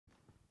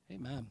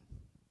Amen.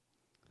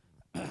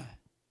 1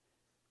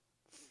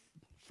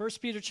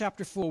 Peter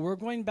chapter 4. We're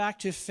going back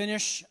to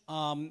finish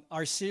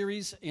our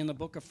series in the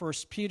book of 1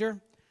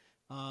 Peter.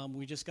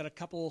 We just got a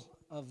couple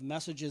of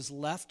messages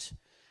left.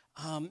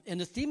 And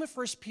the theme of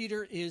 1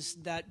 Peter is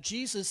that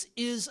Jesus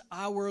is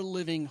our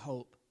living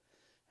hope.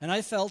 And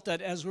I felt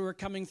that as we were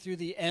coming through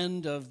the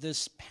end of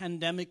this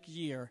pandemic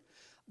year,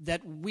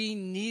 that we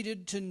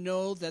needed to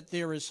know that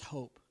there is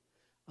hope,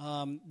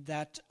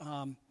 that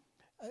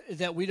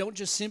we don't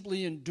just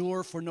simply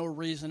endure for no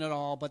reason at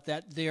all, but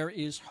that there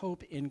is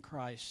hope in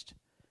Christ.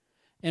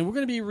 And we're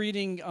going to be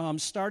reading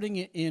starting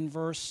in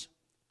verse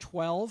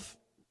 12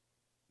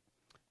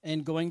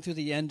 and going through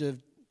the end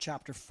of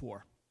chapter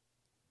 4.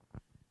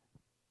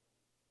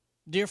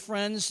 Dear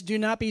friends, do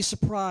not be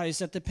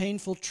surprised at the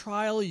painful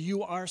trial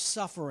you are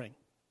suffering,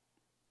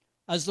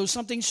 as though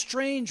something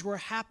strange were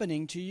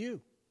happening to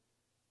you.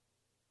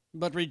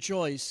 But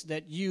rejoice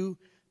that you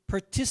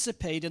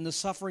participate in the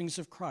sufferings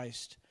of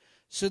Christ,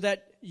 so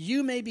that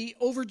you may be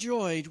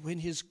overjoyed when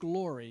his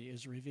glory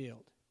is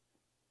revealed.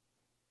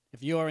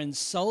 If you are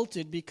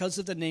insulted because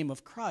of the name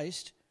of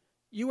Christ,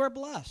 you are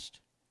blessed,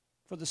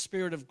 for the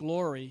Spirit of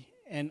glory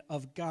and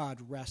of God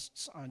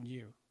rests on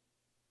you.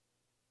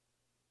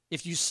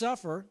 If you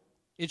suffer,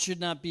 it should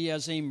not be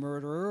as a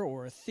murderer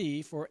or a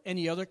thief or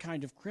any other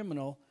kind of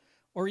criminal,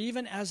 or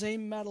even as a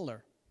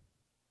meddler.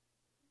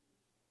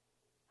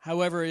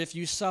 However, if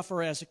you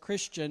suffer as a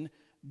Christian,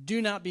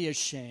 do not be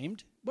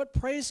ashamed, but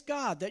praise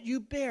God that you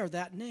bear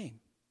that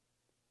name.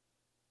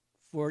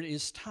 For it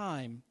is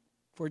time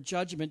for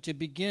judgment to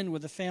begin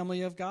with the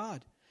family of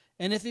God.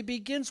 And if it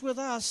begins with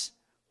us,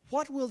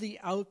 what will the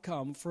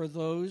outcome for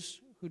those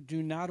who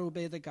do not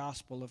obey the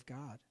gospel of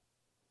God?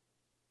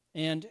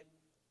 And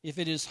if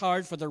it is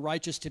hard for the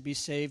righteous to be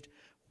saved,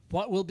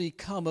 what will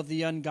become of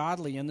the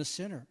ungodly and the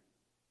sinner?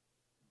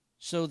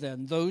 So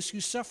then, those who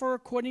suffer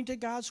according to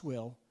God's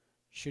will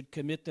should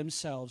commit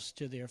themselves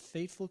to their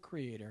faithful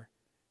Creator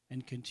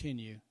and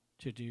continue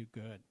to do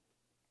good.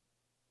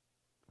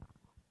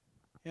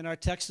 In our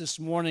text this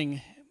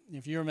morning,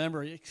 if you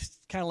remember, it's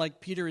kind of like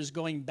Peter is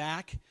going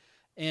back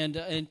and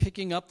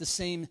picking up the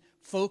same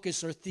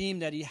focus or theme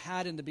that he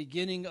had in the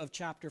beginning of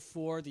chapter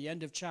 4, the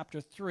end of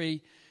chapter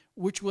 3,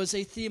 which was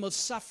a theme of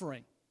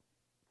suffering.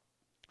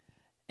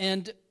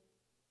 And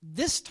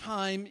this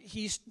time,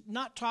 he's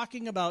not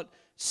talking about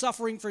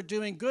suffering for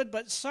doing good,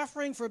 but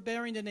suffering for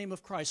bearing the name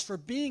of Christ, for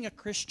being a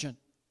Christian,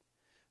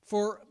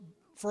 for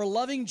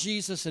loving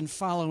Jesus and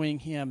following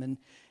him.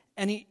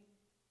 And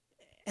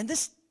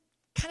this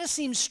kind of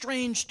seems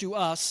strange to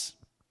us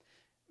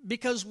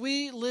because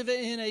we live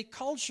in a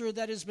culture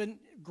that has been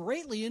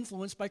greatly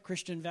influenced by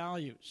Christian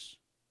values.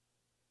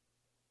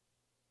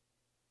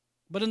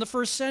 But in the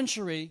first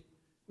century,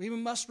 we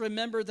must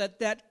remember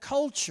that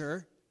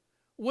culture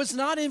was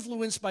not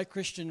influenced by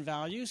Christian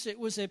values. It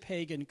was a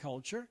pagan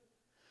culture.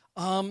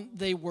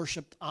 They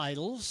worshipped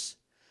idols.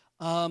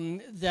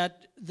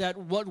 That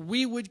what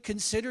we would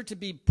consider to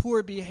be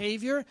poor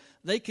behavior,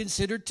 they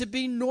considered to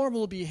be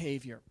normal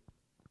behavior.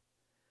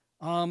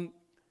 The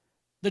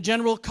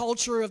general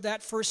culture of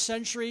that first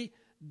century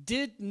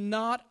did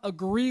not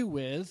agree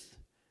with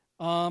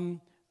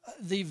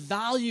the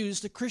values,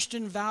 the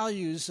Christian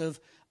values of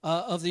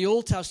the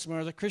Old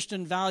Testament, or the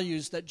Christian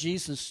values that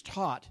Jesus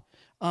taught.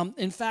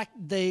 In fact,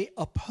 they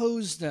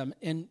opposed them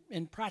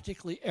in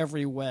practically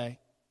every way.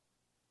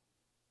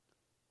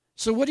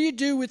 So what do you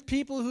do with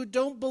people who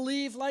don't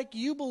believe like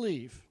you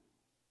believe?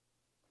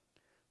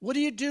 What do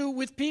you do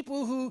with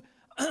people who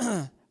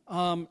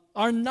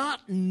are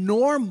not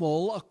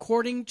normal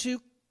according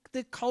to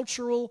the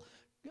cultural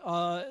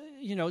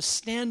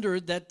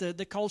standard that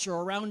the culture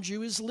around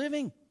you is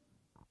living?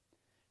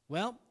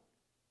 Well,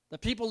 the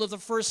people of the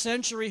first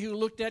century who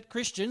looked at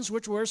Christians,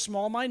 which were a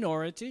small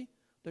minority,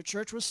 the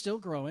church was still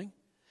growing,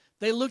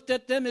 they looked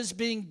at them as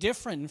being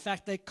different. In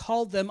fact, they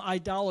called them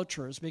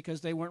idolaters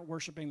because they weren't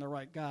worshiping the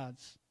right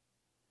gods.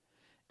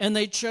 And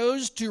they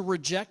chose to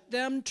reject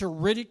them, to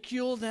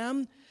ridicule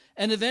them,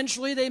 and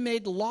eventually they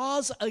made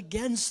laws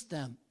against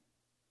them.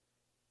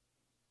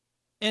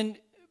 And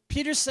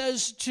Peter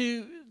says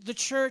to the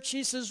church,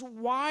 he says,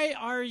 why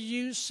are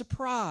you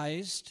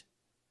surprised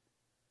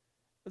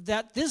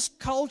that this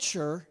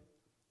culture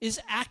is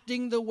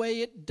acting the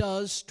way it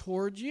does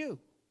toward you?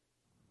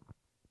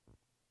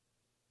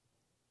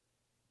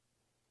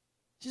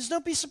 He says,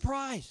 don't be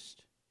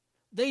surprised.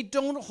 They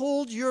don't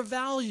hold your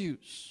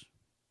values.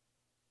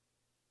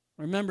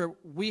 Remember,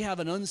 we have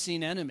an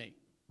unseen enemy.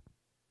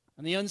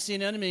 And the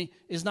unseen enemy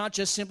is not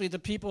just simply the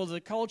people of the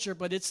culture,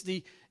 but it's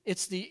the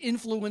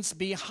influence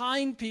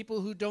behind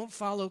people who don't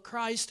follow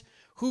Christ,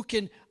 who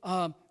can,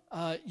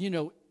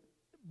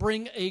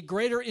 bring a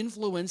greater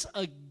influence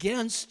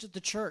against the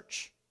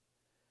church.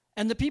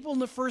 And the people in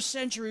the first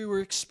century were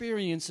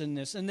experiencing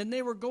this. And then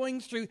they were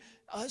going through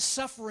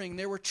suffering.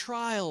 There were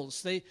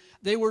trials.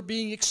 They were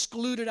being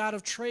excluded out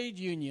of trade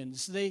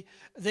unions. They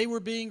were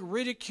being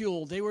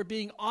ridiculed. They were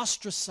being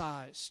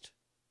ostracized.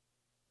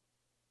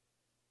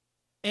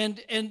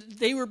 And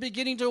they were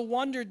beginning to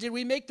wonder, did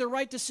we make the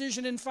right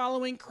decision in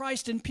following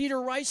Christ? And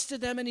Peter writes to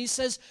them and he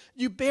says,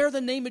 you bear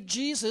the name of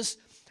Jesus.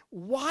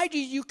 Why do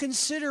you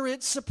consider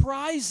it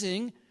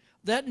surprising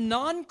that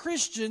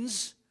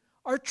non-Christians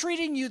are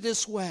treating you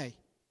this way?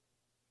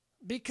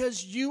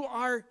 Because you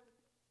are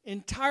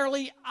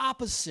entirely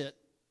opposite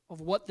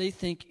of what they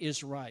think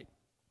is right.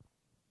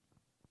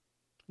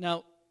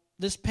 Now,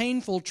 this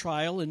painful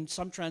trial, in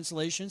some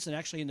translations, and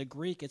actually in the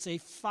Greek, it's a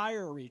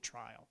fiery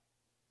trial.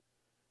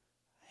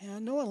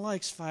 And no one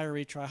likes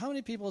fiery trial. How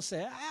many people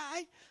say,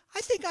 I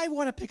think I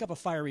want to pick up a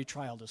fiery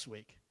trial this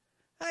week?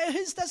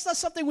 That's not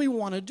something we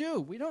want to do.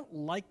 We don't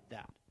like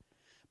that.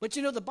 But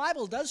you know, the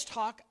Bible does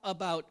talk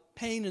about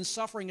pain and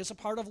suffering as a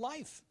part of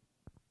life.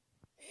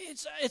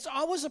 It's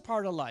always a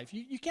part of life.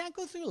 You can't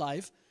go through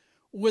life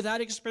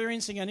without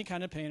experiencing any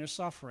kind of pain or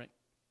suffering.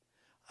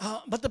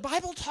 But the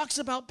Bible talks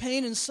about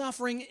pain and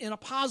suffering in a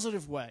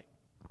positive way.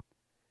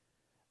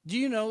 Do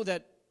you know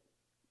that,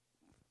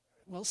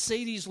 well,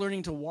 Sadie's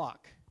learning to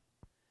walk.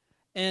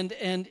 And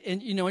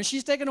you know, and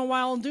she's taken a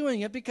while in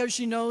doing it because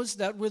she knows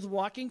that with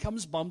walking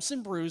comes bumps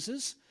and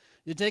bruises.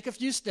 You take a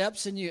few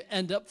steps and you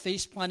end up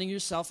face planting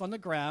yourself on the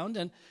ground.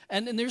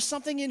 And there's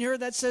something in her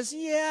that says,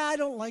 yeah, I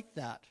don't like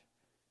that.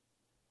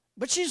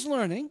 But she's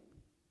learning.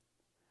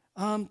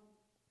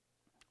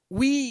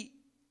 We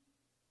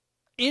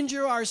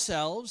injure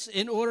ourselves.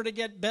 In order to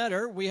get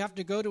better, we have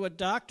to go to a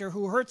doctor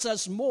who hurts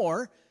us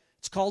more.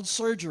 It's called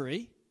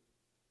surgery.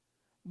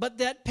 But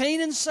that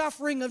pain and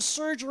suffering of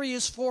surgery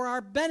is for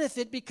our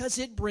benefit because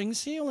it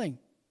brings healing.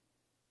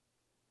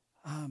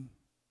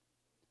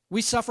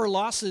 We suffer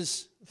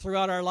losses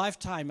throughout our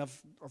lifetime of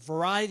a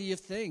variety of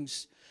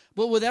things.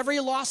 But with every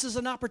loss is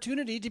an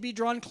opportunity to be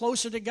drawn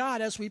closer to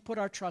God as we put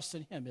our trust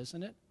in Him,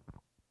 isn't it?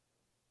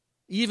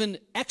 Even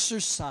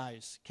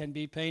exercise can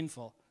be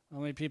painful. How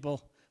many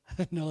people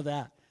know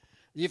that?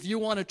 If you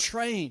want to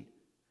train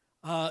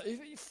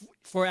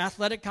for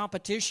athletic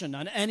competition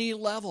on any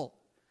level,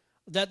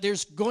 that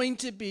there's going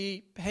to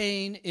be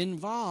pain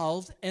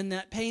involved, and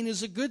that pain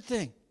is a good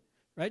thing.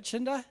 Right,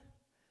 Shinda?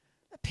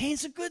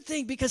 Pain's a good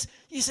thing because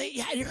you say,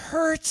 yeah, it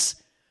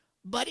hurts,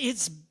 but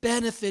it's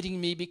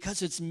benefiting me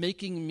because it's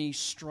making me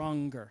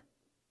stronger.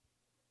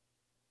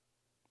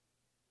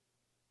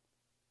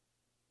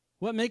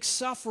 What makes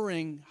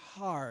suffering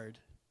hard,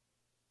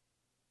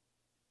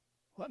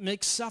 what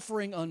makes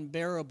suffering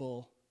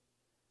unbearable,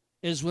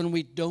 is when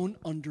we don't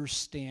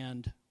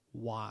understand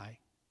why.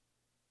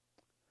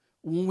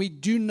 When we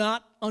do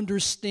not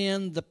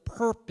understand the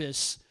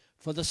purpose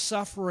for the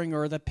suffering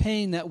or the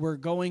pain that we're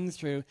going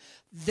through,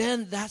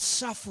 then that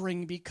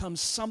suffering becomes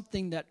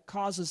something that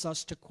causes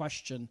us to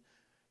question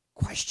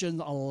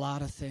a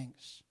lot of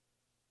things.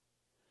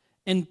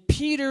 And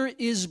Peter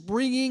is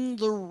bringing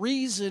the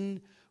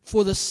reason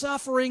for the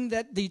suffering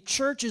that the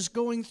church is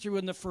going through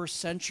in the first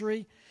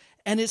century,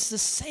 and it's the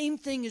same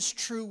thing is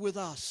true with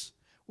us.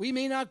 We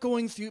may not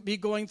be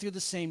going through the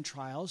same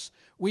trials.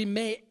 We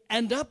may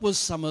end up with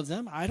some of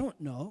them. I don't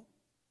know.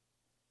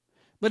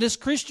 But as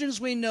Christians,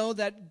 we know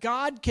that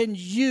God can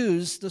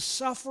use the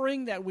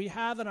suffering that we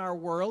have in our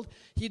world.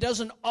 He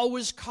doesn't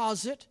always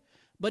cause it,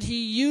 but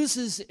He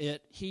uses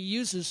it. He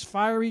uses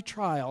fiery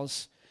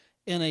trials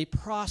in a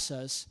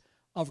process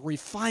of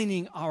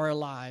refining our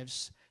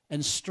lives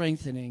and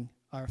strengthening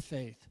our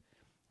faith.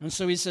 And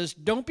so He says,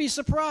 don't be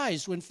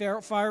surprised when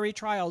fiery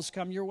trials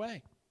come your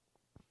way.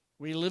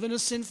 We live in a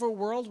sinful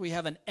world. We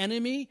have an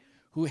enemy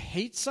who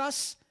hates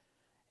us,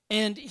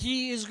 and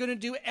he is going to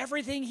do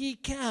everything he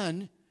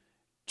can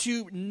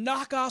to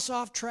knock us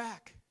off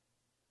track,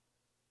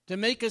 to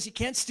make us, he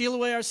can't steal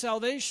away our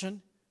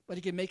salvation, but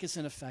he can make us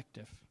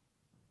ineffective.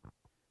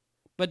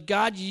 But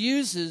God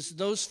uses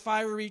those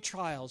fiery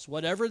trials,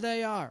 whatever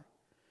they are,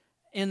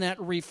 in that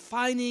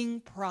refining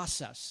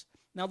process.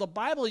 Now, the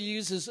Bible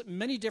uses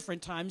many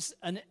different times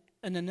an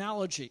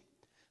analogy.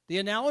 The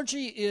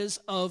analogy is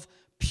of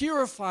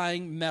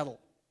purifying metal,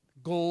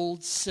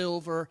 gold,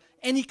 silver,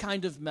 any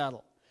kind of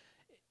metal.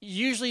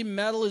 Usually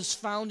metal is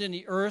found in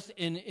the earth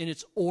in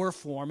its ore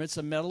form. It's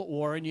a metal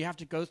ore, and you have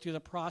to go through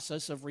the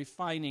process of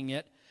refining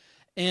it.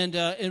 And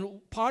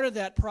part of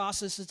that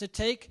process is to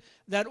take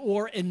that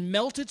ore and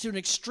melt it to an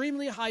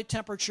extremely high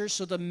temperature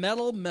so the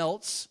metal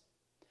melts.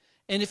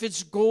 And if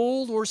it's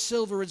gold or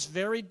silver, it's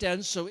very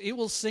dense, so it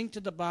will sink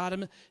to the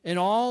bottom, and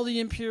all the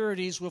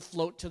impurities will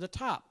float to the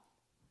top.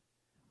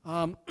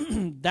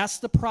 That's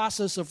the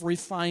process of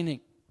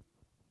refining.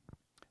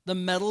 The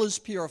metal is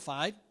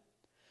purified,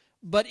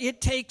 but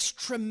it takes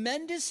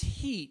tremendous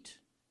heat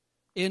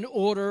in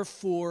order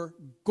for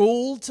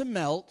gold to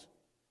melt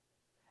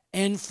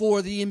and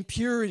for the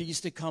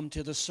impurities to come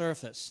to the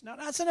surface. Now,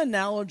 that's an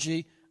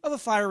analogy of a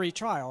fiery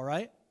trial,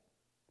 right?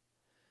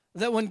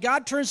 That when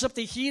God turns up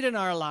the heat in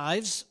our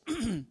lives,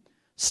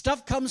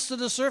 stuff comes to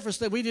the surface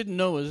that we didn't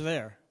know was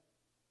there.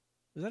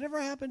 Does that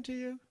ever happen to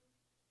you?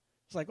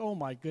 It's like, oh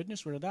my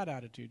goodness, where did that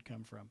attitude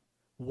come from?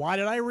 Why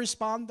did I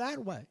respond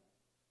that way?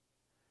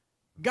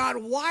 God,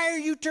 why are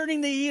you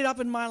turning the heat up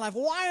in my life?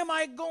 Why am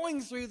I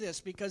going through this?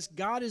 Because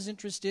God is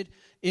interested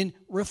in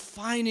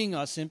refining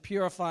us and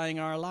purifying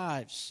our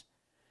lives.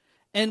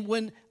 And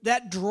when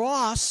that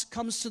dross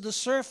comes to the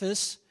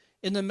surface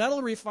in the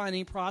metal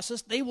refining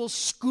process, they will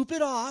scoop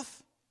it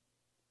off.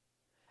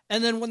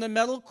 And then when the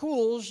metal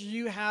cools,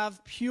 you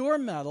have pure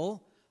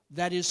metal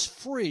that is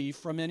free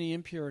from any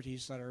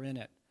impurities that are in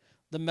it.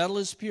 The metal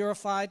is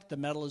purified, the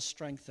metal is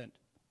strengthened.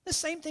 The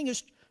same thing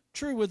is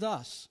true with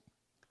us.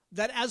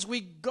 That as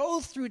we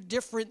go through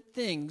different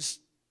things,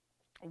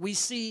 we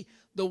see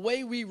the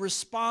way we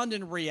respond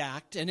and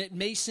react, and it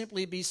may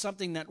simply be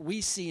something that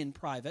we see in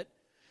private.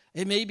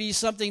 It may be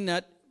something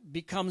that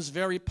becomes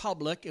very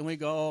public, and we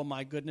go, oh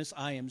my goodness,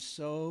 I am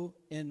so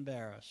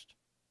embarrassed.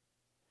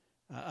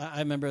 I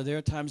remember there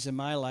are times in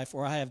my life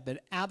where I have been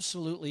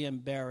absolutely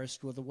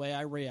embarrassed with the way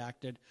I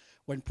reacted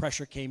when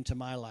pressure came to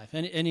my life.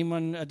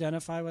 Anyone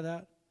identify with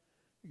that?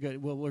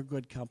 Good. Well, we're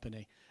good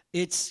company.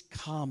 It's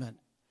common.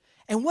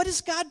 And what is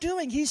God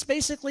doing? He's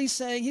basically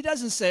saying, he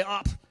doesn't say,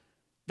 oh,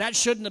 that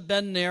shouldn't have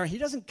been there. He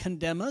doesn't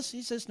condemn us.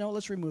 He says, no,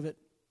 let's remove it.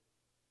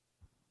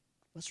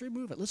 Let's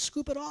remove it. Let's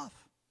scoop it off.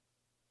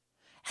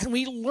 And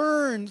we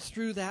learn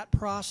through that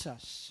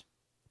process.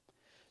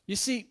 You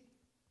see,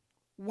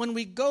 when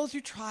we go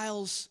through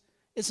trials,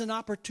 it's an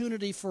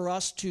opportunity for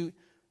us to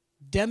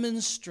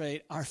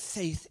demonstrate our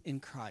faith in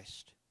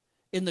Christ,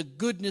 in the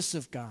goodness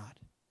of God.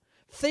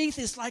 Faith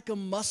is like a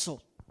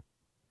muscle,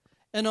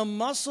 and a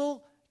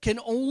muscle can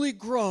only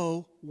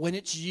grow when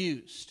it's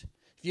used.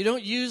 If you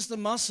don't use the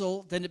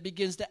muscle, then it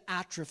begins to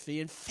atrophy,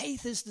 and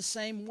faith is the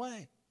same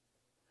way.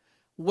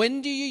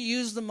 When do you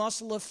use the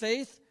muscle of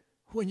faith?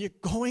 When you're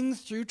going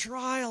through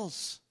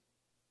trials.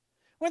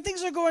 When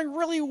things are going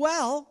really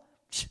well,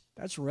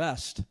 that's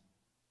rest.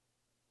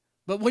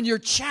 But when you're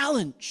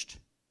challenged,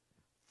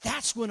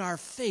 that's when our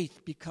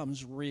faith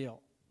becomes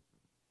real.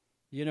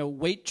 You know,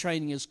 weight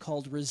training is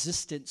called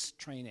resistance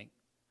training.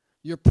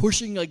 You're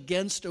pushing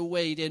against a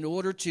weight in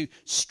order to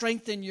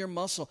strengthen your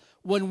muscle.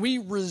 When we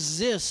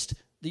resist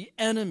the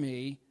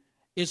enemy,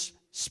 it's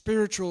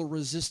spiritual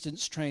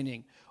resistance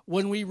training.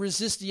 When we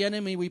resist the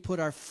enemy, we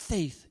put our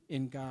faith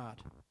in God.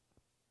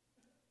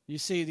 You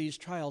see, these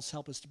trials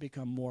help us to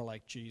become more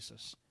like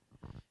Jesus.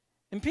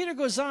 And Peter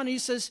goes on, he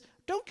says,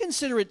 don't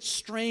consider it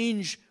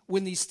strange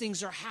when these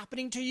things are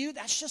happening to you.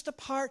 That's just a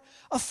part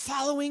of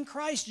following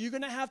Christ. You're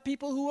going to have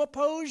people who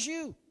oppose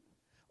you.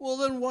 Well,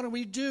 then what do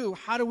we do?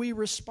 How do we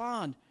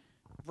respond?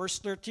 Verse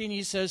 13,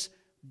 he says,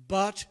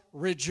 but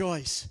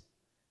rejoice.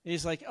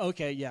 He's like,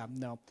 okay, yeah,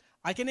 no.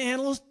 I can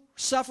handle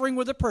suffering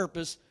with a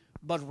purpose,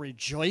 but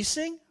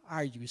rejoicing?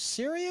 Are you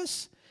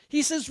serious?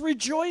 He says,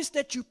 rejoice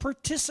that you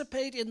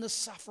participate in the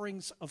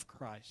sufferings of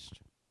Christ.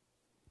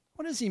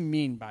 What does he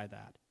mean by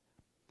that?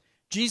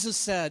 Jesus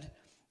said,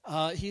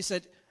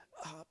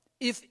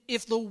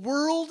 if the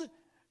world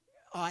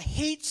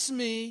hates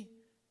me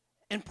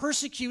and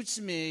persecutes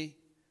me,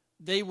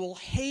 they will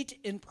hate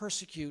and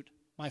persecute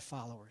my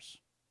followers.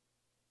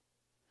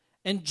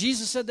 And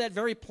Jesus said that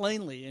very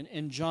plainly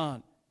in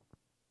John.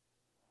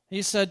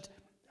 He said,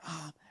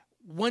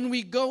 when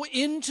we go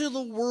into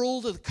the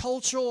world of the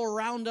culture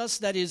around us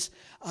that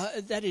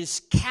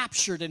is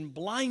captured and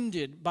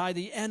blinded by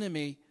the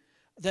enemy,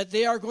 that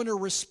they are going to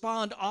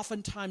respond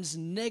oftentimes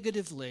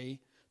negatively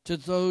to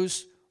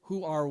those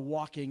who are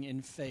walking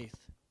in faith.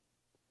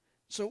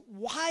 So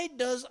why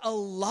does a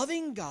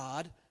loving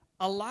God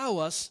allow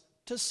us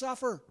to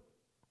suffer?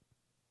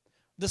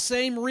 The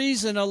same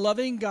reason a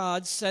loving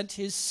God sent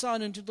his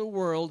Son into the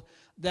world,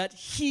 that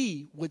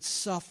he would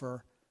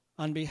suffer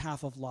on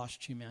behalf of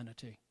lost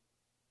humanity.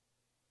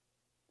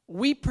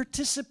 We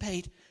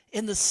participate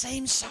in the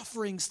same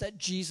sufferings that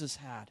Jesus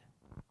had.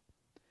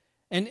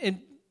 And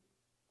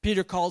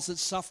Peter calls it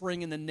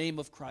suffering in the name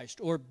of Christ,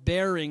 or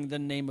bearing the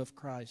name of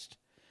Christ.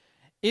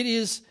 It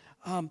is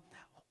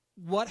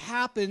what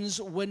happens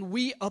when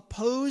we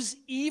oppose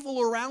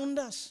evil around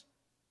us.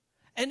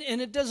 And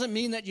it doesn't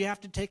mean that you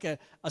have to take a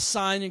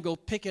sign and go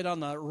pick it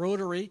on the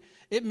rotary.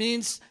 It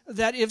means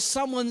that if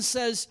someone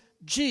says,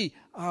 gee,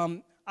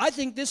 I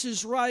think this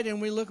is right,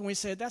 and we look and we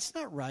say, that's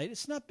not right,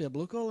 it's not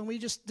biblical, and we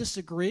just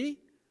disagree,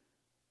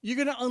 you're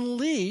going to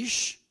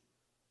unleash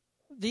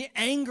the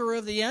anger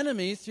of the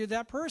enemy through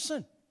that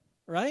person,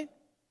 right?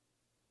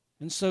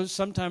 And so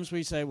sometimes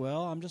we say,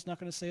 well, I'm just not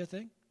going to say a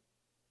thing.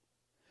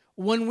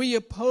 When we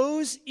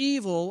oppose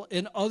evil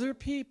in other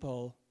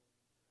people,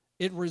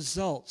 it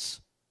results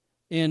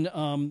in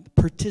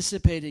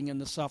participating in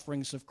the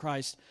sufferings of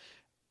Christ.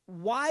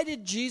 Why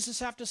did Jesus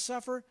have to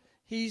suffer?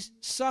 He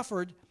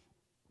suffered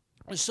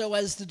so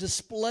as to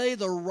display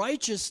the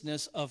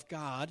righteousness of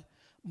God,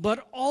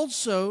 but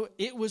also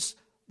it was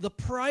the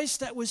price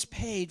that was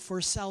paid for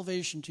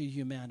salvation to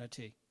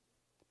humanity.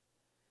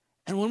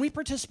 And when we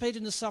participate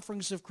in the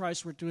sufferings of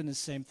Christ, we're doing the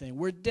same thing.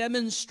 We're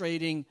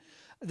demonstrating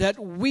that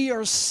we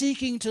are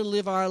seeking to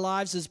live our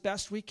lives as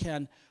best we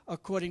can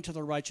according to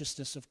the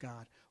righteousness of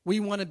God. We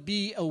want to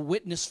be a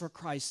witness for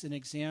Christ, an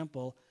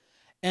example.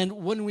 And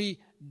when we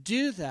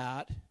do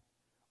that,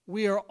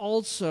 we are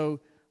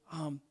also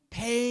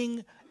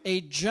paying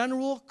a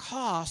general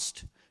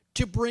cost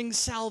to bring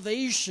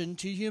salvation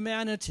to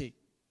humanity.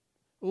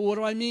 What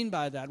do I mean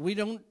by that?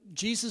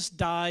 Jesus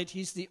died.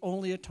 He's the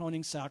only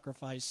atoning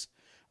sacrifice.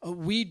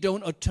 We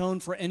don't atone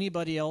for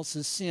anybody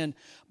else's sin.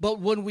 But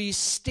when we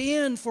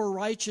stand for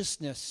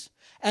righteousness,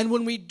 and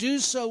when we do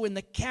so in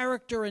the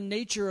character and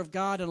nature of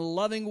God in a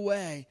loving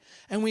way,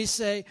 and we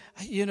say,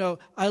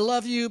 I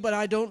love you, but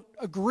I don't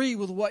agree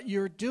with what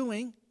you're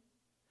doing,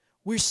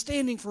 we're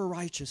standing for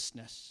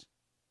righteousness.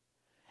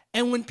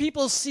 And when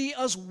people see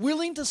us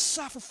willing to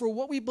suffer for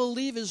what we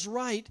believe is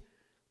right,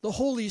 the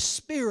Holy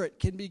Spirit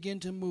can begin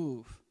to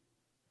move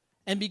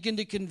and begin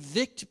to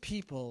convict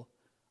people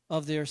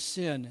of their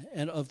sin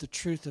and of the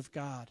truth of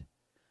God.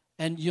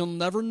 And you'll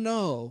never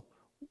know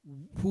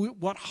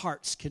what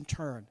hearts can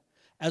turn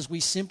as we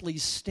simply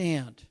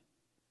stand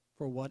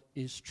for what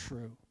is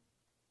true.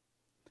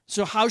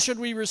 So how should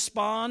we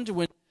respond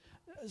when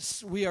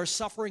we are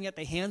suffering at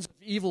the hands of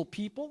evil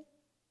people?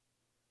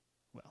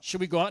 Well, should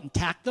we go out and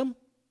attack them?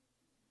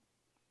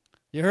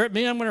 You hurt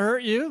me, I'm going to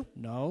hurt you?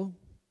 No.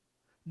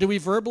 Do we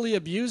verbally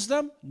abuse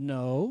them?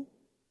 No.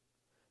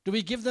 Do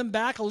we give them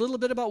back a little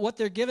bit about what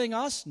they're giving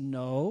us?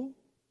 No.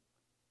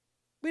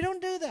 We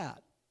don't do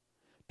that.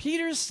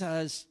 Peter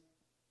says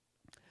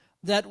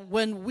that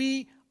when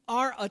we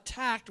are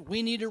attacked,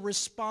 we need to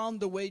respond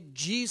the way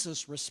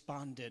Jesus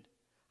responded.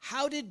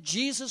 How did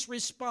Jesus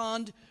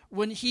respond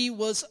when he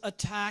was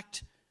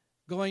attacked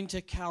going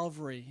to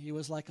Calvary? He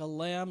was like a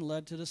lamb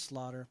led to the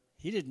slaughter.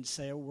 He didn't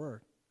say a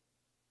word.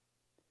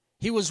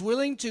 He was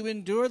willing to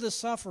endure the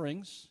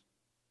sufferings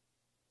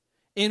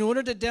in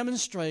order to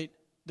demonstrate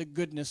the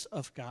goodness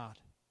of God.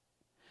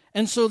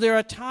 And so there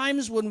are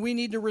times when we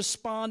need to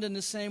respond in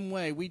the same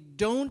way. We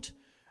don't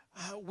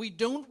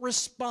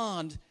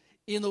respond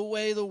in the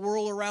way the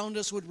world around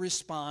us would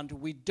respond.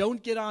 We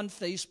don't get on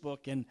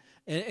Facebook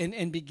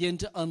and begin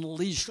to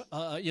unleash,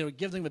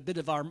 give them a bit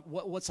of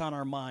what's on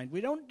our mind.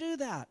 We don't do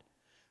that.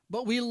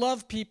 But we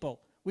love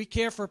people. We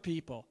care for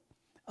people.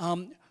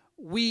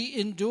 We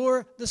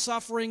endure the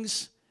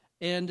sufferings,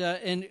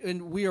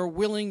 and we are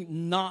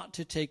willing not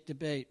to take the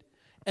bait.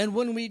 And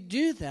when we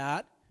do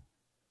that,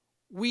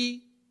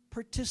 we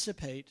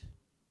participate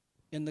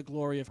in the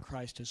glory of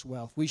Christ as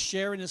well. If we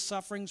share in his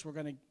sufferings, we're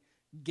going to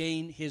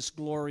gain his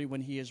glory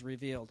when he is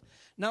revealed.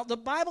 Now, the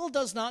Bible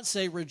does not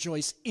say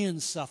rejoice in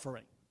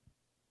suffering.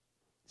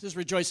 It says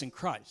rejoice in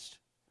Christ.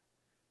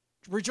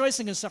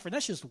 Rejoicing in suffering,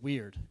 that's just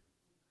weird.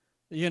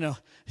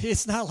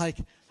 It's not like,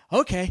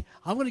 okay,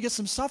 I'm going to get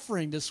some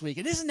suffering this week.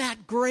 And isn't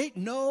that great?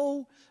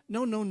 No.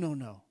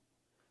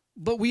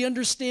 But we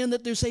understand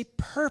that there's a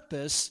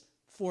purpose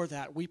for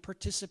that. We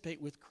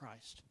participate with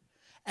Christ.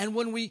 And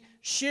when we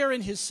share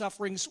in his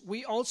sufferings,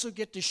 we also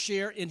get to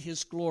share in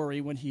his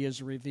glory when he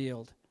is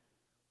revealed.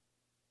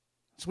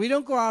 So we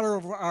don't go out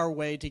of our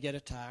way to get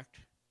attacked.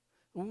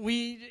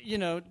 We,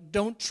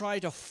 don't try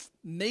to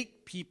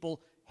make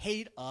people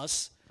hate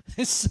us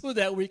so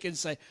that we can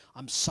say,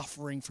 I'm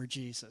suffering for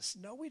Jesus.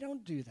 No, we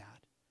don't do that.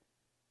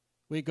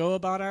 We go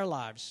about our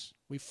lives.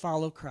 We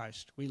follow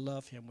Christ. We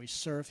love him. We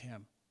serve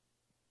him.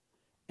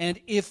 And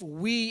if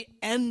we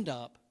end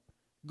up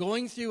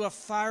going through a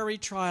fiery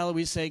trial,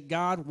 we say,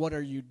 God, what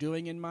are you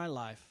doing in my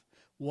life?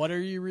 What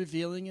are you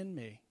revealing in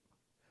me?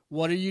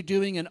 What are you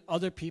doing in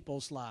other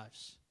people's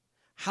lives?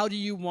 How do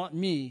you want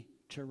me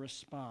to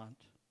respond?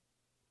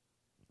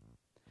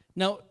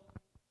 Now,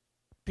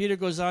 Peter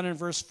goes on in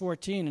verse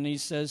 14, and he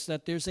says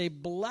that there's a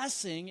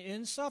blessing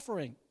in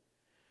suffering.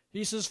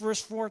 He says,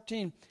 verse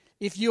 14,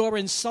 if you are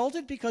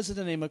insulted because of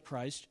the name of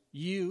Christ,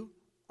 you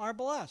are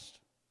blessed.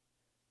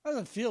 It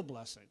doesn't feel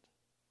blessed,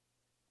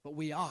 but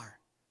we are.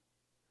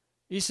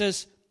 He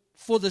says,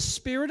 for the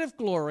Spirit of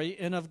glory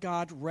and of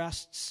God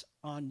rests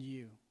on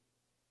you.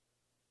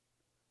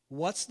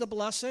 What's the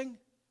blessing?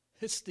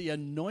 It's the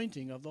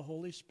anointing of the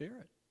Holy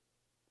Spirit.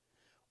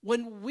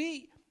 When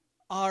we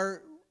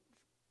are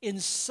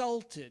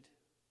insulted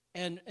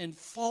and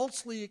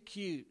falsely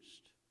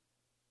accused,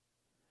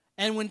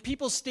 and when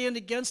people stand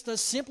against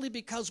us simply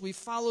because we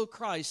follow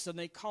Christ and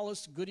they call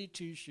us goody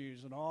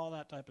two-shoes and all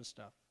that type of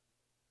stuff,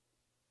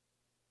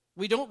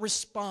 we don't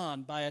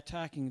respond by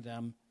attacking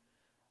them.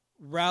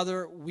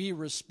 Rather, we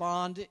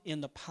respond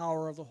in the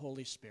power of the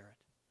Holy Spirit.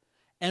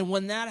 And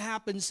when that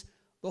happens,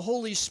 the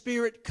Holy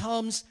Spirit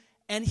comes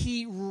and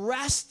he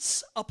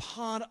rests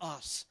upon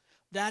us.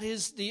 That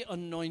is the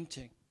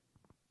anointing.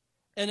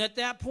 And at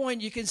that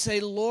point, you can say,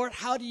 Lord,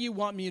 how do you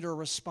want me to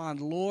respond?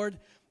 Lord,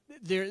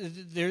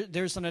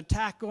 there's an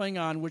attack going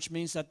on, which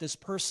means that this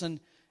person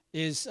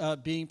is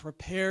being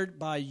prepared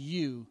by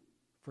you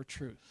for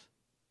truth.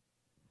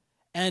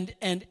 And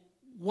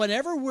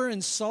whenever we're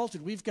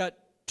insulted, we've got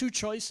two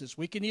choices.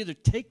 We can either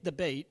take the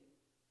bait,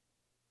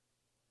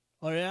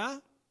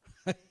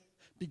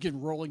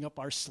 begin rolling up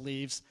our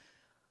sleeves.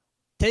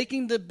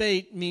 Taking the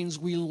bait means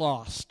we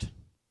lost.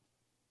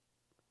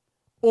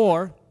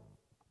 Or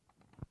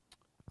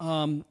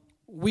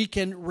we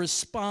can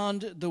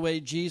respond the way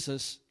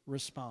Jesus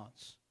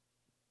responds.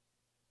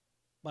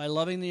 By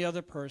loving the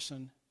other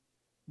person,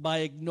 by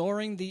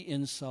ignoring the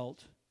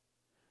insult,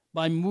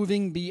 by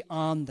moving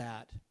beyond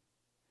that.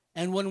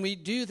 And when we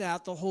do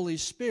that, the Holy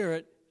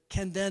Spirit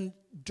can then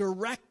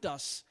direct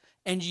us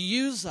and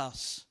use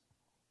us.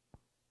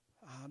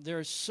 There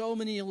are so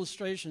many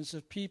illustrations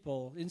of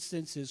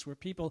instances where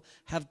people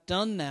have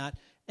done that,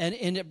 and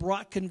it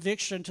brought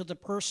conviction to the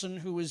person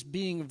who was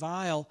being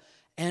vile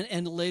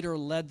and later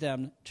led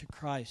them to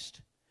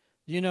Christ.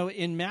 You know,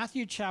 in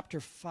Matthew chapter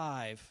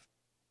 5,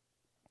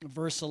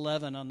 verse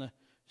 11 on the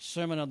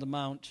Sermon on the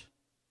Mount,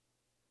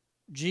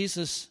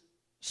 Jesus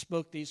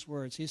spoke these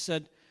words. He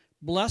said,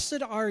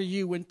 "Blessed are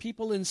you when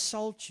people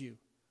insult you,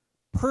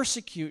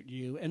 persecute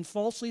you, and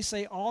falsely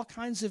say all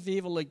kinds of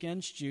evil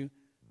against you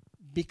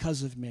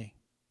because of me.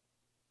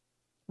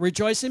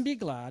 Rejoice and be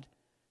glad,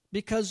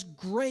 because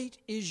great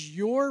is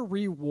your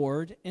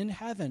reward in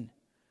heaven.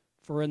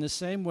 For in the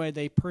same way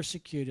they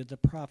persecuted the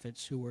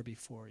prophets who were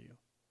before you."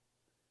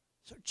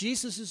 So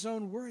Jesus'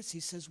 own words,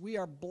 he says, we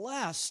are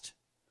blessed.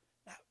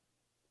 Now,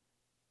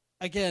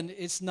 again,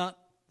 it's not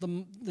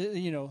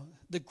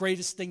the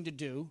greatest thing to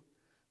do.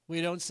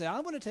 We don't say,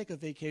 I'm going to take a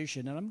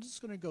vacation and I'm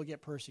just going to go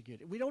get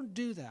persecuted. We don't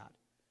do that.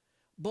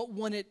 But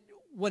when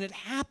it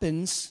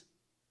happens,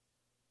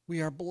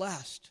 we are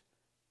blessed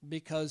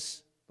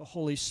because the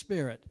Holy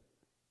Spirit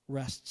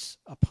rests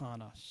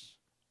upon us.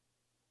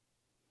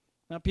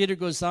 Now, Peter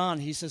goes on.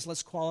 He says,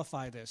 let's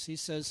qualify this. He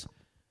says,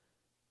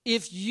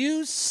 if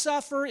you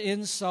suffer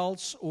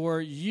insults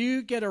or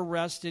you get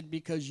arrested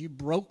because you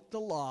broke the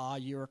law,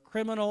 you're a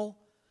criminal,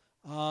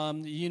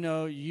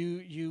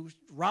 you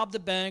robbed the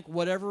bank,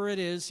 whatever it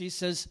is, he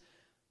says,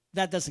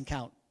 that doesn't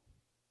count.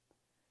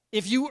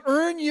 If you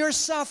earn your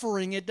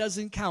suffering, it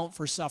doesn't count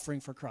for suffering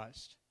for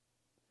Christ.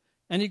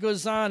 And he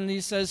goes on and he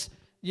says,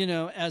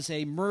 as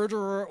a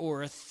murderer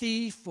or a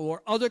thief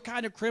or other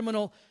kind of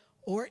criminal,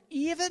 or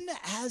even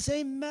as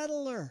a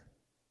meddler.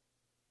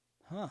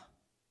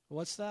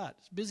 What's that?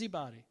 It's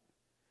busybody.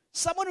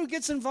 Someone who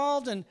gets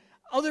involved in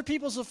other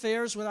people's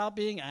affairs without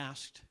being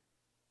asked.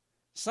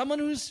 Someone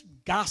who's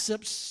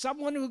gossips.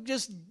 Someone who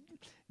just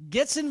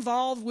gets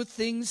involved with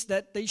things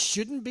that they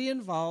shouldn't be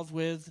involved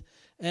with.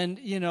 And,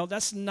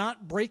 that's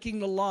not breaking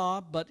the law.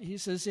 But he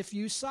says, if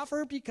you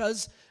suffer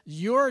because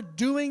you're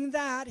doing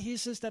that, he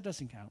says, that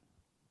doesn't count.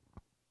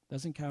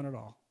 Doesn't count at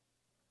all.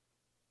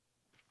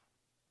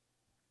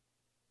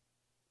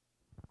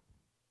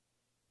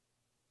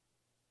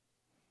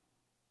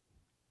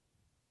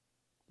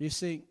 You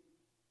see,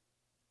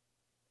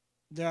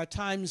 there are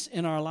times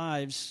in our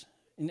lives,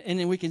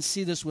 and we can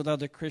see this with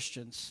other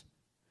Christians,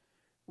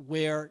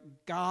 where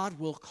God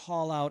will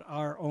call out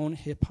our own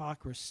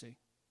hypocrisy.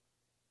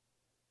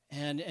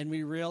 And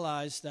we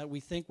realize that we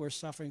think we're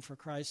suffering for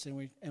Christ, and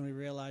we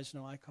realize,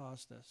 no, I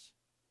caused this.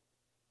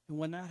 And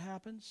when that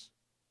happens,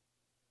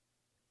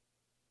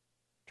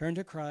 turn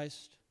to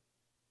Christ,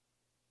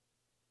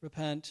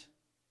 repent,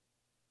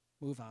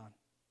 move on.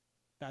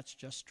 That's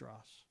just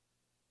dross.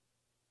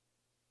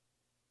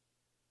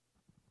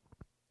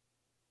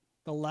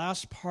 The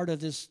last part of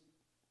this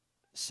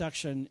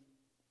section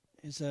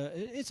it's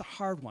a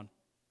hard one.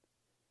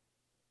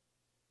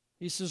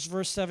 He says,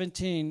 verse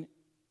 17,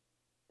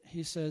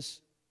 he says,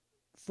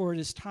 for it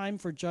is time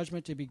for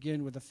judgment to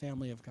begin with the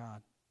family of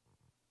God.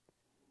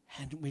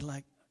 And we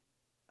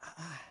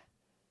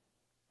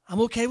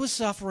I'm okay with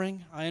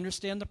suffering. I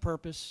understand the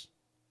purpose.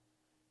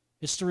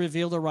 It's to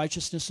reveal the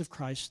righteousness of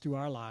Christ through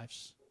our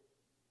lives.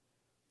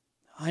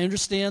 I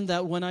understand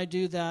that when I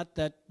do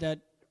that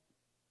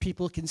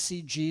people can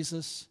see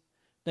Jesus,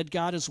 that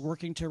God is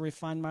working to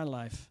refine my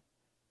life.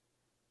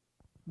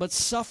 But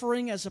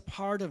suffering as a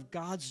part of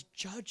God's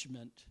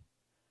judgment,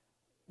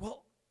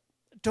 well,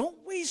 don't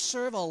we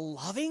serve a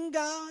loving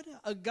God?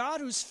 A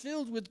God who's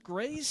filled with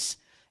grace?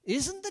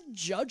 Isn't the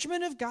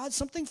judgment of God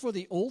something for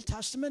the Old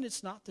Testament?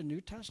 It's not the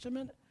New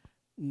Testament?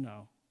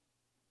 No.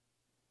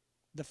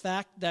 The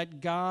fact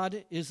that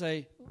God is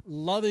a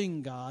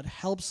loving God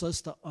helps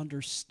us to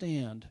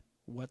understand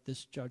what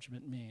this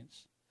judgment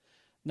means.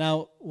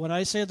 Now, when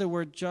I say the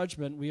word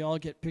judgment, we all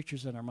get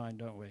pictures in our mind,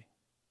 don't we?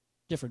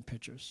 Different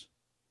pictures.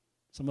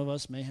 Some of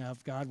us may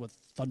have God with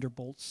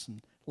thunderbolts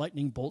and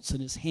lightning bolts in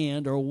his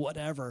hand or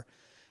whatever.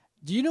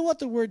 Do you know what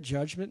the word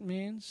judgment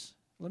means?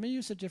 Let me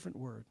use a different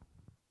word.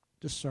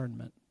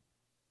 Discernment.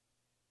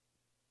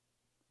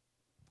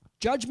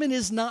 Judgment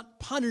is not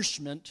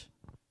punishment.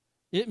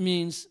 It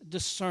means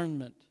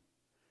discernment.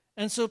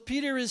 And so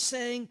Peter is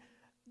saying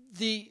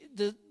the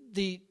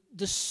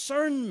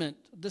discernment,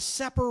 the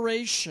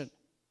separation,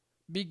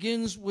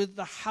 begins with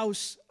the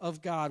house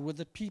of God, with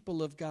the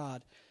people of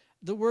God.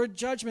 The word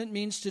judgment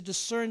means to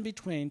discern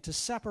between, to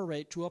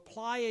separate, to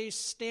apply a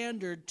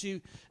standard to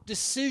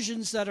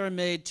decisions that are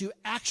made, to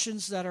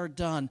actions that are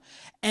done,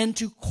 and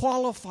to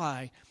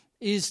qualify,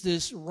 is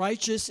this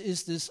righteous,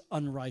 is this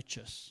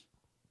unrighteous?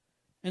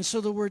 And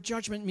so the word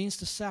judgment means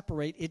to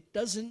separate. It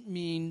doesn't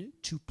mean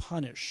to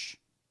punish.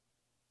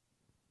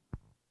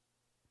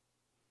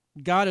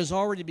 God has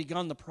already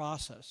begun the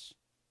process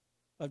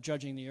of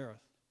judging the earth,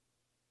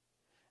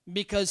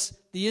 because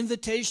the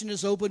invitation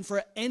is open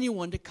for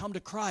anyone to come to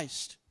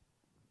Christ.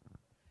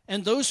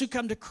 And those who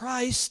come to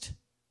Christ,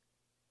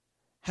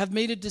 have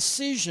made a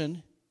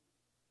decision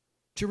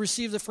to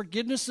receive the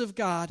forgiveness of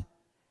God,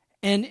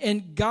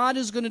 and God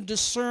is going to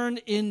discern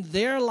in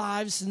their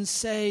lives and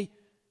say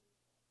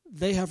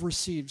they have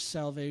received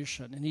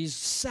salvation. And he's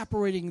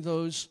separating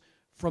those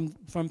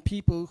from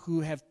people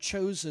who have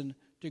chosen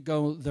to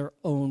go their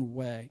own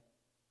way.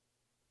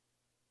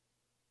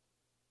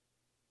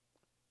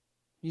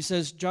 He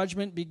says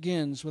judgment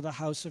begins with the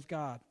house of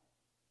God.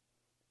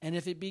 And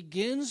if it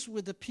begins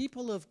with the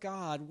people of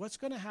God, what's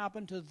going to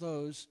happen to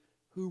those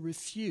who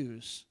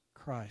refuse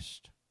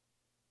Christ?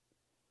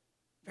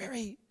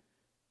 Very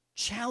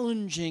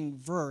challenging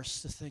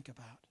verse to think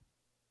about.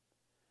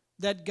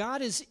 That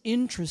God is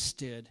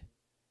interested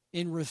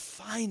in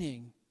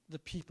refining the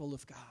people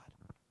of God.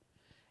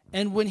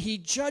 And when he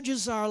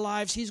judges our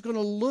lives, he's going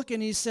to look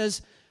and he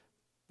says,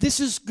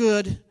 this is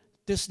good,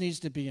 this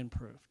needs to be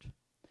improved.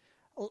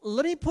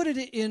 Let me put it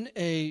in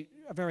a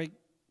very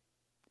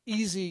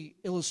easy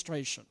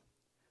illustration.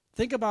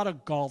 Think about a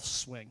golf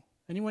swing.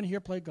 Anyone here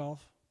play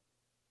golf?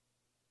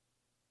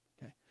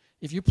 Okay.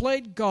 If you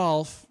played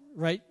golf,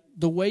 right,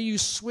 the way you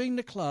swing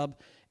the club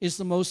is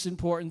the most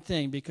important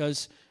thing,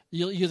 because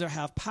you'll either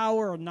have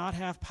power or not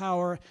have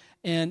power,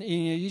 and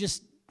you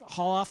just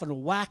haul off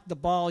and whack the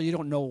ball. You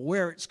don't know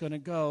where it's going to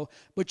go,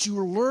 but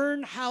you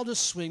learn how to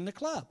swing the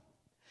club.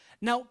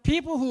 Now,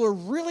 people who are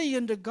really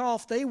into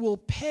golf, they will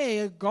pay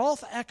a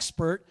golf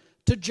expert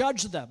to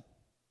judge them.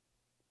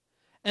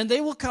 And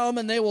they will come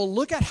and they will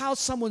look at how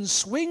someone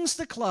swings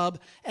the club,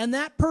 and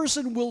that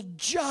person will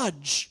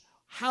judge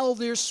how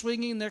they're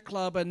swinging their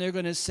club, and they're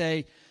going to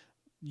say,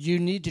 you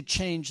need to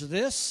change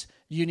this,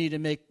 you need to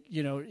make,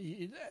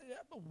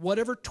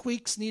 whatever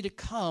tweaks need to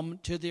come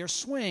to their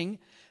swing.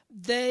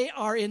 They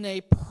are in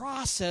a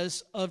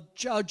process of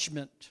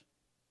judgment.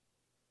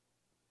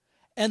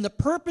 And the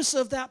purpose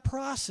of that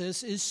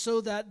process is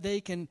so that they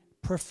can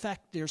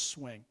perfect their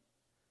swing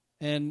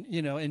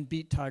and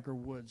beat Tiger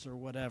Woods or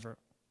whatever.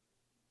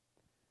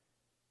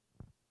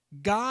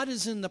 God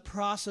is in the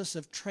process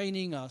of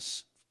training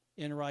us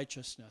in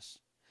righteousness.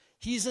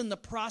 He's in the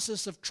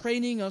process of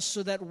training us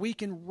so that we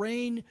can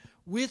reign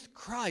with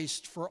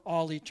Christ for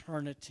all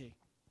eternity.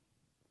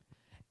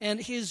 And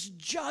his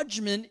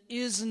judgment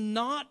is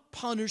not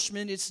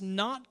punishment, it's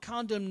not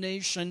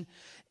condemnation.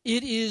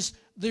 It is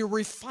the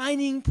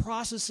refining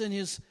process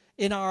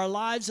in our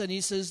lives. And he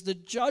says the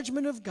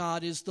judgment of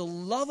God is the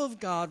love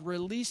of God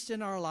released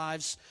in our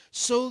lives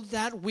so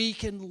that we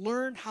can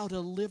learn how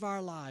to live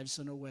our lives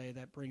in a way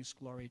that brings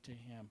glory to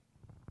him.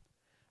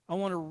 I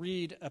want to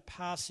read a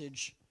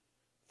passage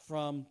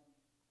from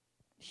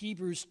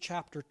Hebrews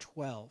chapter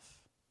 12,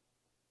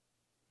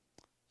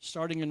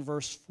 starting in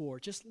verse 4.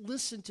 Just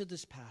listen to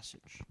this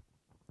passage.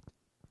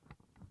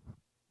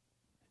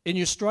 In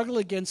your struggle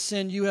against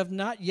sin, you have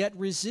not yet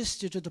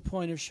resisted to the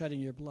point of shedding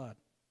your blood.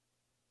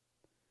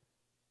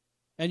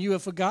 And you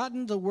have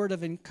forgotten the word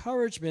of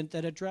encouragement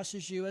that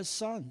addresses you as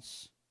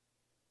sons.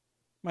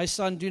 My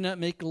son, do not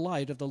make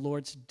light of the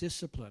Lord's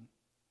discipline.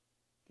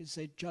 You can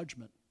say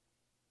judgment.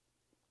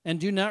 And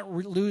do not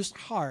lose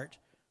heart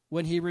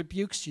when he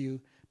rebukes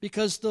you,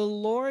 because the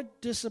Lord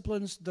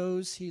disciplines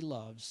those he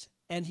loves,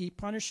 and he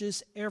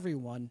punishes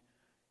everyone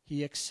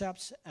he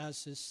accepts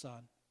as his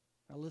son.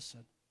 Now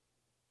listen.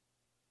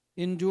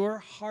 Endure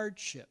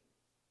hardship.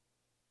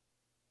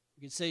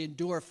 You could say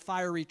endure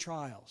fiery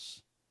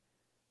trials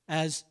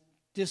as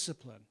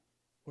discipline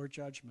or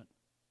judgment.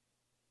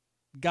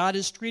 God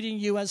is treating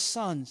you as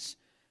sons.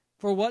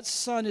 For what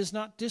son is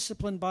not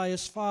disciplined by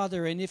his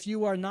father? And if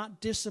you are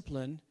not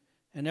disciplined,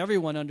 and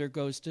everyone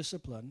undergoes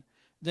discipline,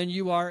 then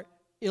you are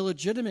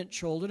illegitimate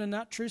children and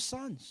not true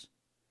sons.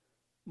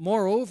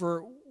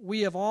 Moreover,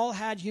 we have all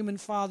had human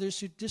fathers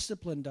who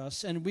disciplined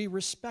us, and we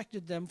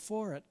respected them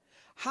for it.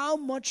 How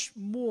much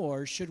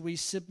more should we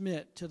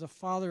submit to the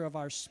Father of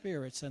our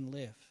spirits and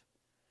live?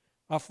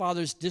 Our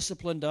fathers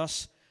disciplined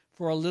us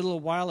for a little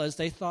while as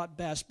they thought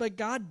best, but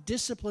God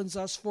disciplines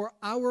us for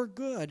our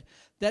good,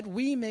 that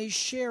we may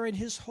share in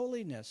his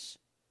holiness.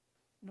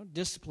 No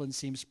discipline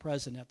seems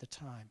present at the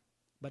time,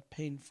 but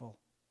painful.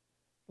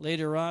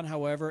 Later on,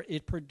 however,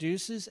 it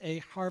produces a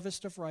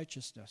harvest of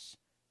righteousness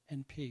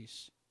and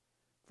peace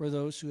for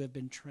those who have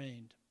been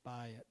trained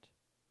by it.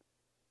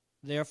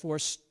 Therefore,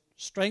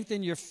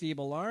 strengthen your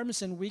feeble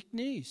arms and weak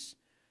knees.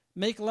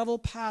 Make level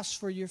paths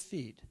for your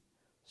feet,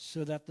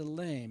 so that the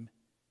lame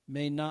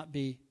may not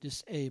be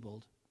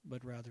disabled,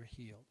 but rather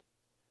healed.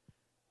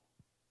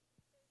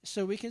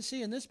 So we can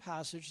see in this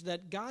passage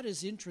that God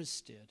is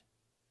interested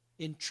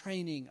in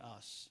training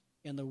us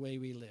in the way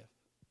we live.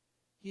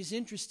 He's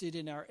interested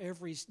in our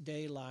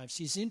everyday lives.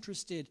 He's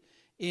interested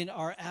in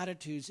our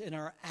attitudes and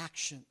our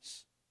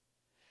actions.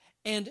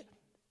 And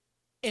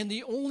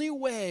the only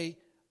way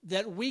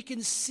that we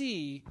can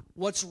see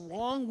what's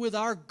wrong with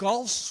our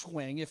golf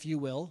swing, if you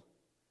will,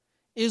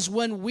 is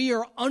when we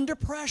are under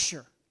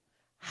pressure.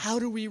 How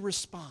do we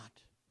respond?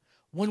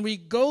 When we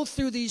go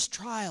through these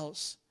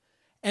trials,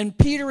 and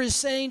Peter is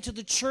saying to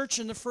the church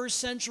in the first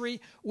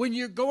century, when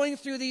you're going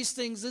through these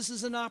things, this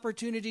is an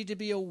opportunity to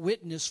be a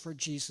witness for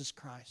Jesus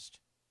Christ.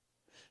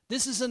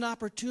 This is an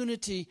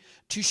opportunity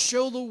to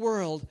show the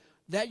world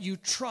that you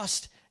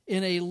trust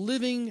in a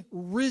living,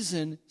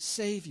 risen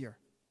Savior.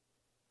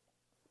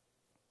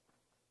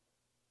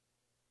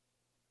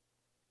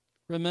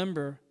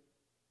 Remember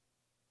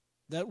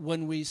that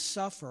when we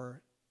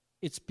suffer,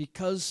 it's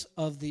because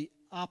of the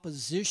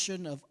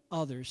opposition of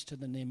others to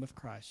the name of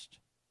Christ.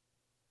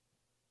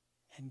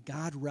 And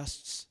God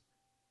rests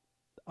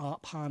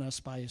upon us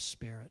by His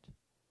Spirit.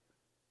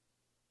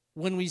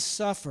 When we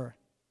suffer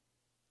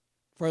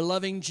for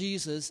loving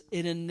Jesus,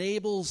 it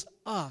enables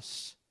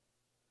us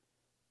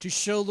to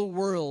show the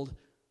world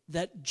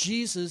that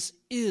Jesus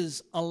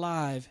is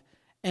alive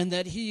and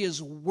that He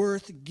is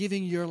worth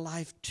giving your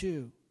life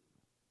to.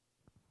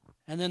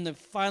 And then the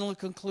final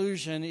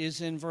conclusion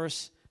is in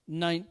verse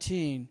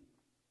 19,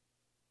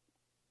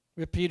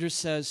 where Peter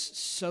says,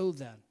 "So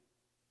then,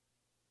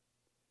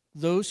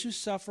 those who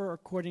suffer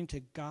according to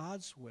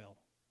God's will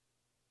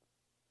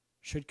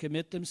should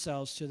commit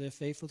themselves to their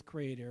faithful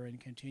Creator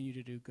and continue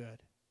to do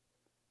good."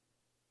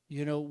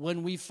 You know,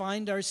 when we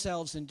find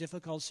ourselves in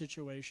difficult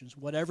situations,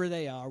 whatever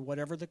they are,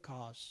 whatever the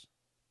cause,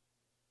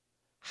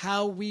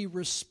 how we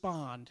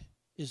respond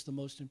is the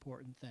most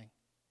important thing.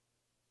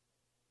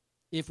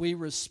 If we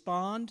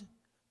respond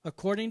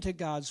according to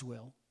God's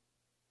will,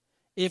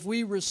 if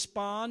we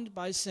respond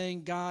by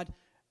saying, "God,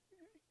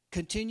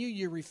 continue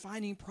your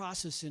refining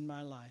process in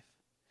my life,"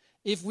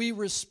 if we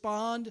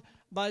respond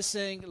by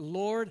saying,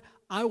 "Lord,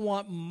 I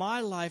want my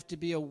life to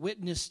be a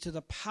witness to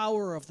the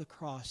power of the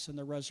cross and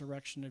the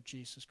resurrection of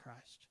Jesus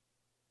Christ,"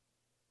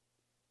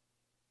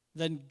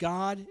 then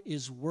God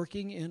is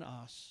working in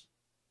us,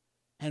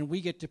 and we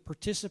get to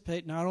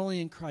participate not only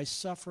in Christ's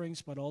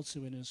sufferings, but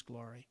also in His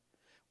glory.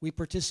 We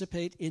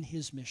participate in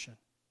His mission.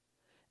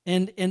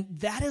 And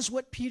that is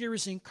what Peter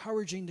is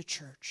encouraging the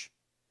church.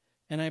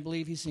 And I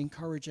believe he's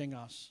encouraging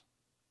us.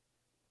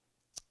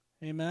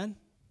 Amen?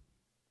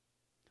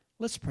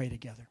 Let's pray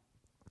together.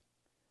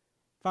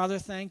 Father,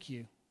 thank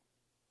you.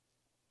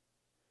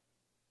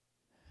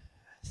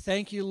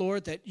 Thank you,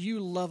 Lord, that you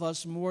love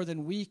us more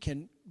than we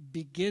can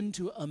begin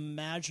to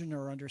imagine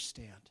or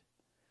understand.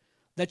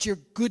 That your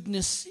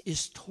goodness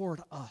is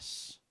toward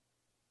us.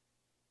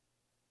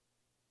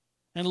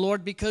 And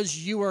Lord,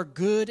 because you are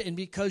good and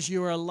because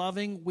you are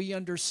loving, we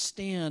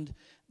understand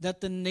that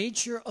the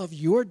nature of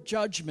your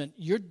judgment,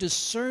 your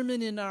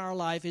discernment in our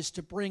life is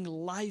to bring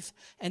life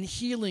and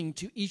healing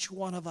to each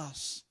one of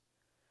us.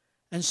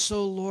 And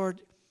so,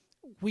 Lord,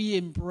 we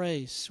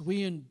embrace,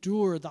 we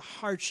endure the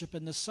hardship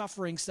and the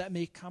sufferings that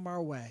may come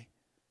our way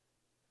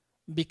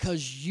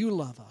because you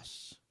love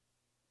us.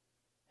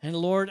 And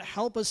Lord,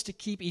 help us to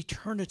keep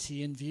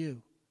eternity in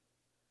view,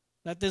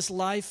 that this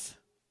life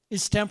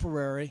is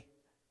temporary.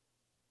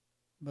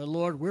 But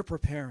Lord, we're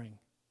preparing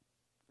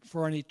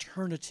for an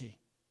eternity,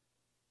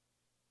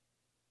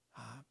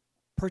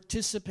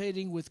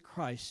 participating with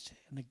Christ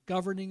in the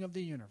governing of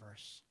the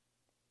universe.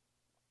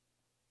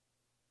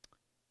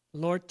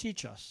 Lord,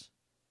 teach us.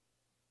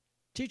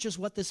 Teach us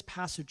what this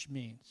passage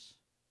means.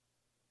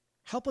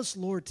 Help us,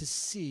 Lord, to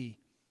see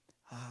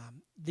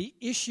the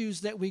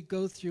issues that we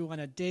go through on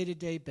a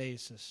day-to-day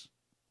basis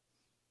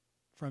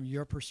from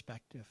your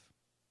perspective.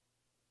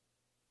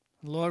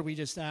 Lord, we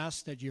just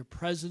ask that your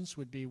presence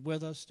would be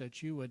with us,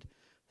 that you would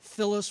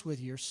fill us with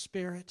your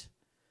Spirit,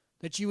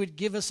 that you would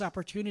give us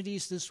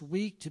opportunities this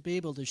week to be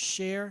able to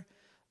share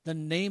the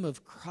name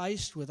of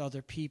Christ with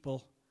other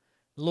people.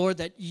 Lord,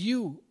 that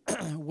you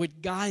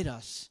would guide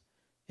us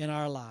in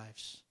our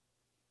lives.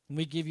 And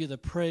we give you the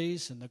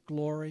praise and the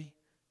glory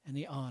and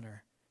the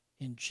honor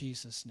in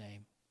Jesus'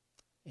 name.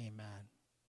 Amen.